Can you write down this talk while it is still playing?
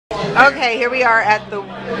Okay, here we are at the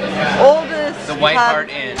oldest The White pub, Hare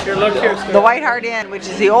Inn. Here, look here. the White Hare Inn, which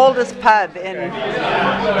is the oldest pub in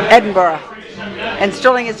Edinburgh. And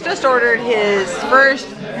Stirling has just ordered his first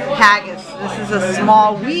haggis. This is a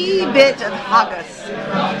small wee bit of haggis.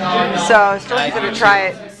 So Stirling's going to try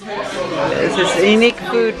it. This is a unique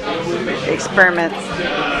food experiment.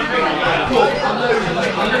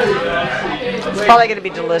 It's probably going to be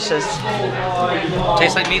delicious.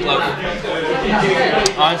 Tastes like meatloaf.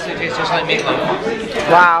 Honestly, it tastes just like meatloaf.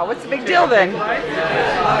 Wow, what's the big deal then?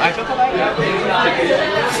 I took a bite.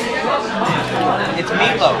 It's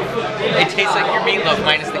meatloaf. It tastes like your meatloaf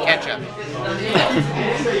minus the ketchup.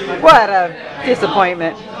 What a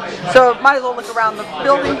disappointment. So might as well look around the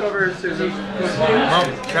building. Over, Susan. Mom,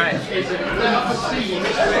 try it. It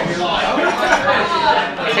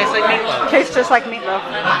tastes like meatloaf. Tastes just like meatloaf.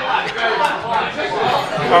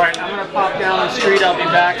 Alright, I'm going to pop down the street. I'll be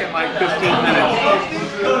back in like 15 minutes.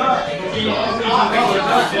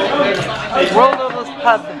 World oldest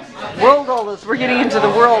pub. World oldest. We're getting into the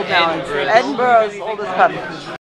world now. Edinburgh's oldest pub.